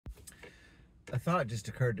A thought just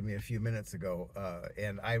occurred to me a few minutes ago,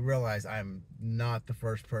 and I realize I'm not the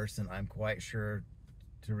first person, I'm quite sure,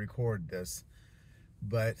 to record this.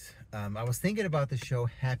 But I was thinking about the show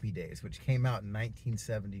Happy Days, which came out in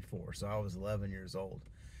 1974, so I was 11 years old.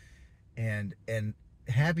 And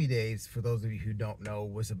Happy Days, for those of you who don't know,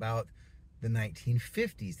 was about the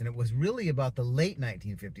 1950s, and it was really about the late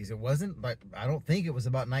 1950s. It wasn't like, I don't think it was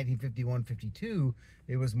about 1951, 52.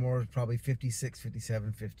 It was more probably 56,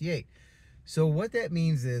 57, 58. So what that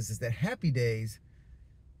means is that Happy Days,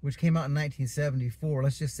 which came out in 1974,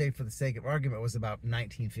 let's just say for the sake of argument, was about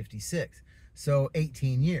 1956. So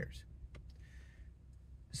 18 years.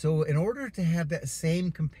 So in order to have that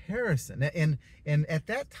same comparison, and at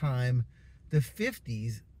that time, the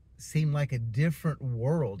 50s seemed like a different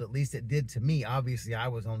world. At least it did to me. Obviously, I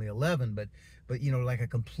was only 11, but you know, like a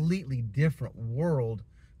completely different world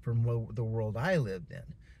from the world I lived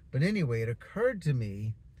in. But anyway, it occurred to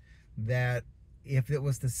me that if it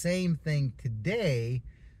was the same thing today,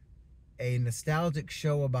 a nostalgic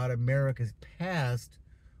show about America's past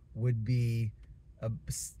would be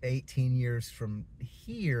 18 years from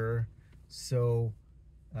here, so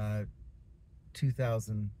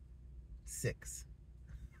 2006.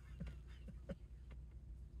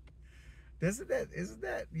 Isn't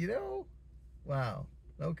that, you know? Wow.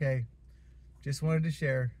 Okay. Just wanted to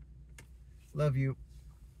share. Love you.